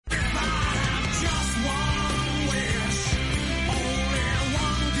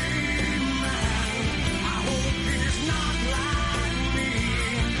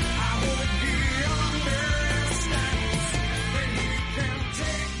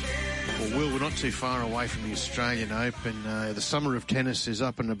Will, we're not too far away from the Australian Open. The summer of tennis is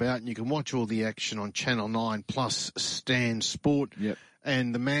up and about, and you can watch all the action on Channel 9 plus Stan Sport. Yep.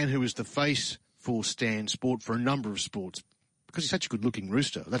 And the man who is the face for Stan Sport for a number of sports, because he's such a good-looking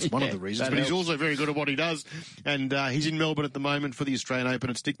rooster. That's one of the reasons. But he's also very good at what he does. And he's in Melbourne at the moment for the Australian Open.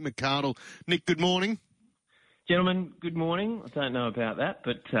 It's Nick McArdle. Nick, good morning. Gentlemen, good morning. I don't know about that,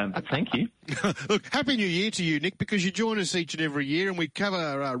 but thank you. Look, Happy New Year to you, Nick, because you join us each and every year, and we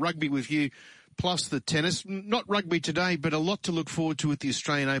cover rugby with you, plus the tennis. Not rugby today, but a lot to look forward to at the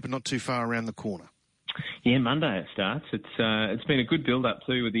Australian Open, not too far around the corner. Yeah, Monday it starts. It's been a good build-up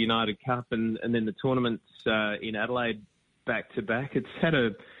too with the United Cup and then the tournaments in Adelaide back-to-back. It's had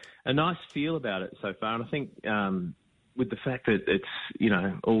a nice feel about it so far, and I think with the fact that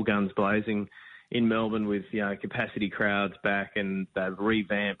it's, all guns blazing in Melbourne with, capacity crowds back, and they've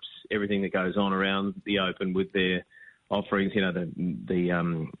revamped everything that goes on around the Open with their offerings,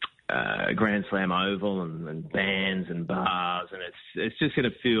 the Grand Slam Oval and bands and bars, and it's just going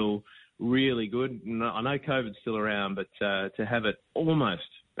to feel really good. I know COVID's still around, but to have it almost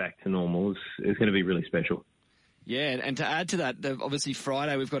back to normal is going to be really special. Yeah, and to add to that, obviously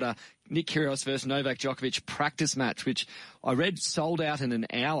Friday we've got a Nick Kyrgios versus Novak Djokovic practice match, which I read sold out in an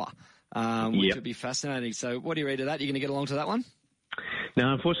hour. Which would be fascinating. So what do you read of that? You're going to get along to that one?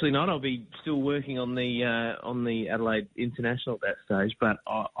 No, unfortunately not. I'll be still working on the Adelaide International at that stage. But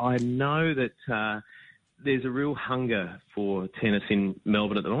I know that there's a real hunger for tennis in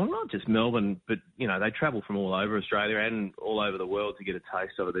Melbourne at the moment. Not just Melbourne, but, they travel from all over Australia and all over the world to get a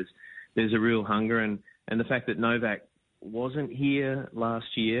taste of it. There's a real hunger. And the fact that Novak wasn't here last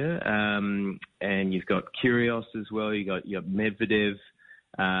year, and you've got Kyrgios as well, you got Medvedev.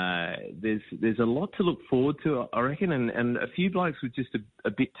 There's a lot to look forward to, I reckon, and a few blokes with just a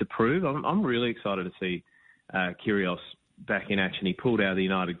bit to prove. I'm really excited to see Kyrgios back in action. He pulled out of the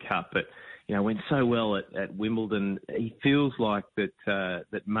United Cup, but went so well at Wimbledon. He feels like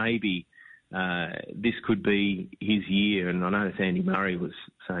that maybe this could be his year. And I noticed Andy Murray was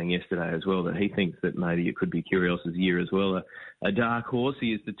saying yesterday as well that he thinks that maybe it could be Kyrgios' year as well. A dark horse.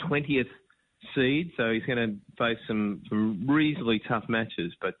 He is the 20th seed, so he's going to face some reasonably tough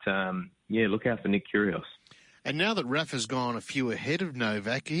matches. But, look out for Nick Kyrgios. And now that Rafa's gone a few ahead of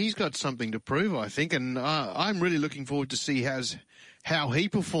Novak, he's got something to prove, I think, and I'm really looking forward to see how he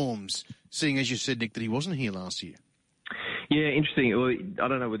performs, seeing, as you said, Nick, that he wasn't here last year. Yeah, interesting. Well, I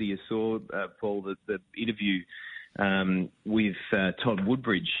don't know whether you saw, Paul, the interview with Todd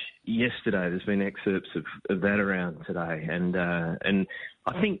Woodbridge yesterday. There's been excerpts of that around today, and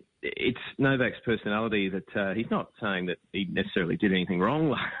I think it's Novak's personality that he's not saying that he necessarily did anything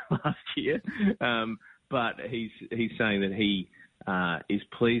wrong last year, but he's saying that he is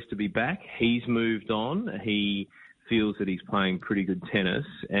pleased to be back. He's moved on. He feels that he's playing pretty good tennis,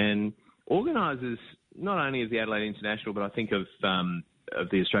 and organisers not only of the Adelaide International, but I think of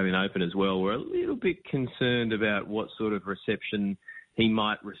the Australian Open as well, were a little bit concerned about what sort of reception he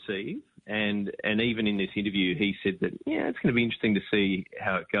might receive. And even in this interview, he said that, it's going to be interesting to see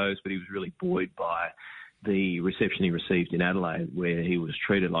how it goes, but he was really buoyed by the reception he received in Adelaide, where he was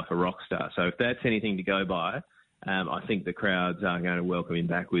treated like a rock star. So if that's anything to go by, I think the crowds are going to welcome him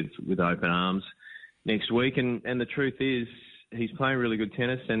back with open arms next week. And the truth is, he's playing really good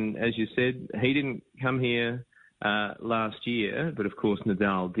tennis. And as you said, he didn't come here last year, but of course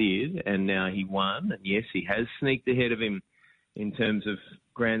Nadal did, and now he won. And yes, he has sneaked ahead of him in terms of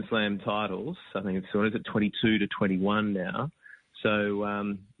Grand Slam titles. I think it's sort of at 22 to 21 now.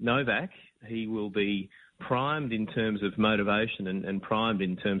 So Novak, he will be primed in terms of motivation and primed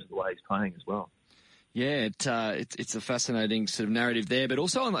in terms of the way he's playing as well. Yeah, it's a fascinating sort of narrative there. But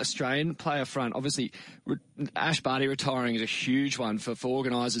also on the Australian player front, obviously Ash Barty retiring is a huge one for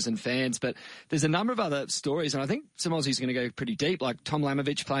organisers and fans. But there's a number of other stories, and I think some Aussies are going to go pretty deep, like Tom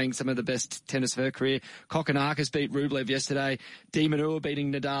Lamovich playing some of the best tennis of her career. Kokkinakis beat Rublev yesterday. De Minaur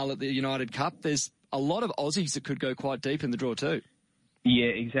beating Nadal at the United Cup. There's a lot of Aussies that could go quite deep in the draw too. Yeah,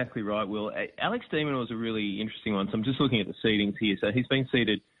 exactly right, Will. Alex de Minaur is a really interesting one. So I'm just looking at the seedings here. So he's been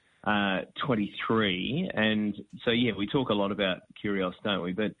seeded 23, and so we talk a lot about Kyrgios, don't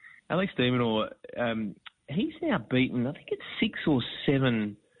we? But Alex de Minaur, he's now beaten, I think it's 6 or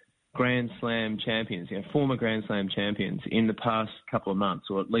 7 Grand Slam champions, former Grand Slam champions in the past couple of months,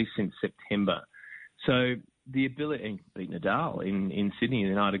 or at least since September. So the ability, beat Nadal in Sydney in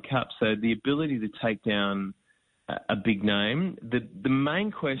the United Cup. So the ability to take down a big name. The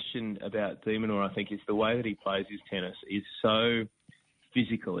main question about de Minaur, I think, is the way that he plays his tennis is so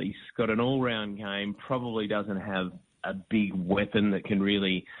physical. He's got an all-round game, probably doesn't have a big weapon that can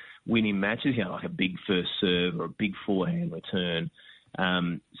really win him matches, like a big first serve or a big forehand return.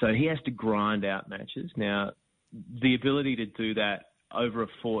 So he has to grind out matches. Now, the ability to do that over a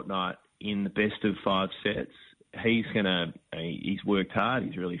fortnight in the best of 5 sets, he's worked hard.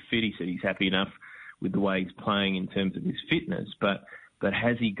 He's really fit. He said he's happy enough with the way he's playing in terms of his fitness. But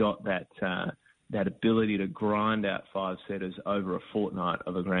has he got that ability to grind out 5-setters over a fortnight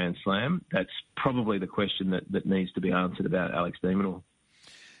of a Grand Slam? That's probably the question that needs to be answered about Alex de Minaur.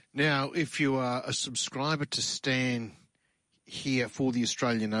 Now, if you are a subscriber to Stan here for the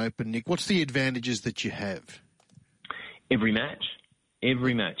Australian Open, Nick, what's the advantages that you have? Every match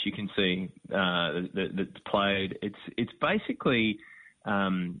you can see that's played. It's basically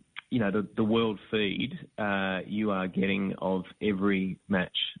the world feed you are getting of every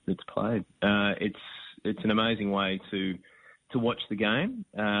match that's played. It's an amazing way to watch the game,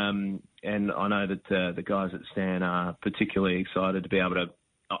 and I know that the guys at Stan are particularly excited to be able to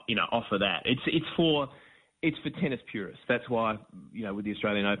offer that. It's for tennis purists. That's why with the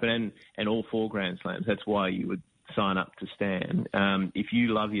Australian Open and all 4 Grand Slams, that's why you would sign up to Stan. If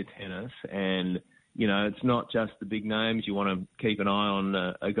you love your tennis and it's not just the big names. You want to keep an eye on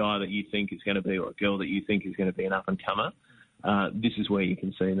a guy that you think is going to be, or a girl that you think is going to be an up-and-comer. This is where you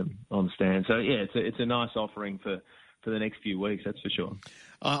can see them on Stan. So, yeah, it's a nice offering for the next few weeks, that's for sure.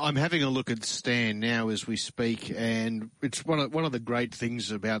 I'm having a look at Stan now as we speak, and it's one of the great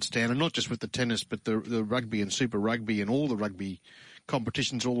things about Stan, and not just with the tennis, but the rugby and Super Rugby and all the rugby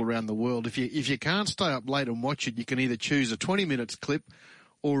competitions all around the world. If you can't stay up late and watch it, you can either choose a 20 minutes clip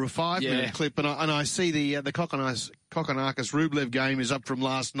or a 5-minute clip. And I see the Kokkinakis Rublev game is up from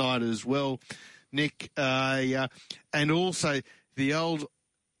last night as well, Nick. And also the old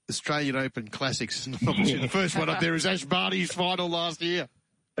Australian Open Classics. Obviously the first one up there is Ash Barty's final last year.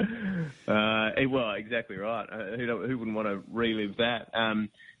 Well, exactly right. Who wouldn't want to relive that?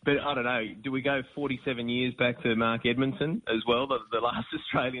 But I don't know. Do we go 47 years back to Mark Edmondson as well, the last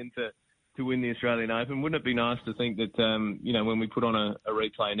Australian to win the Australian Open? Wouldn't it be nice to think that, when we put on a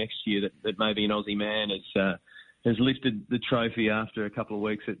replay next year that maybe an Aussie man has lifted the trophy after a couple of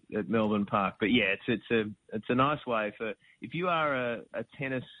weeks at Melbourne Park? But yeah, it's a nice way for, if you are a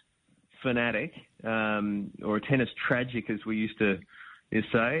tennis fanatic, or a tennis tragic, as we used to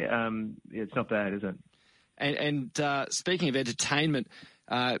say, it's not bad, is it? And speaking of entertainment,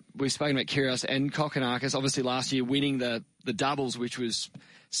 we've spoken about Kyrgios and Kokkinakis, obviously last year winning the doubles, which was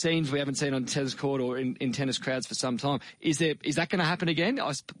scenes we haven't seen on tennis court or in tennis crowds for some time. Is that going to happen again?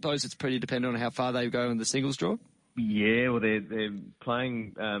 I suppose it's pretty dependent on how far they go in the singles draw. Yeah, well, they're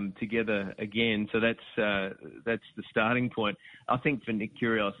playing together again, so that's the starting point. I think for Nick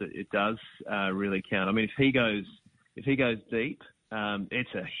Kyrgios, it does really count. I mean, if he goes deep,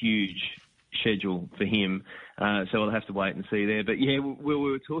 it's a huge schedule for him, so we'll have to wait and see there. But yeah, we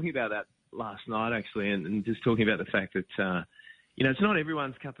were talking about that last night actually, and just talking about the fact that it's not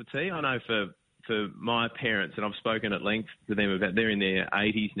everyone's cup of tea. I know for my parents, and I've spoken at length to them about, they're in their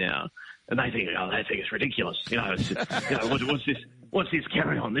 80s now, and they think it's ridiculous. What's this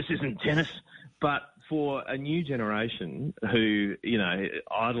carry on? This isn't tennis. But for a new generation who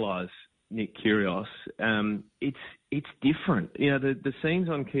idolise Nick Kyrgios, it's different. The scenes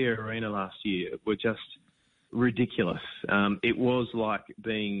on Kia Arena last year were just ridiculous. It was like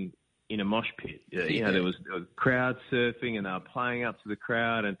being in a mosh pit. There was crowd surfing, and they were playing up to the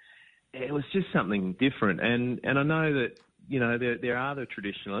crowd, and it was just something different. And I know that there are the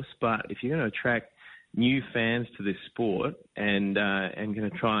traditionalists, but if you're going to attract new fans to this sport and going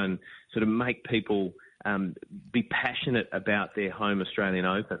to try and sort of make people be passionate about their home Australian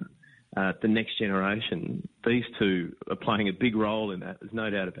Open, the next generation, these two are playing a big role in that. There's no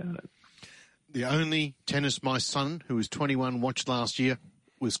doubt about it. The only tennis my son, who was 21, watched last year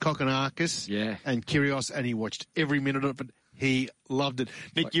was Kokkinakis and Kyrgios, and he watched every minute of it. He loved it.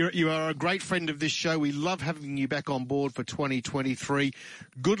 Nick, you are a great friend of this show. We love having you back on board for 2023.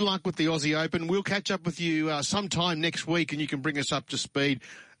 Good luck with the Aussie Open. We'll catch up with you sometime next week, and you can bring us up to speed.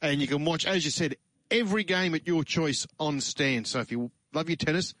 And you can watch, as you said, every game at your choice on Stan. So if you love your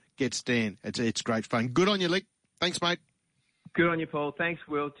tennis, get Stan. It's great fun. Good on you, Lick. Thanks, mate. Good on you, Paul. Thanks,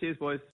 Will. Cheers, boys.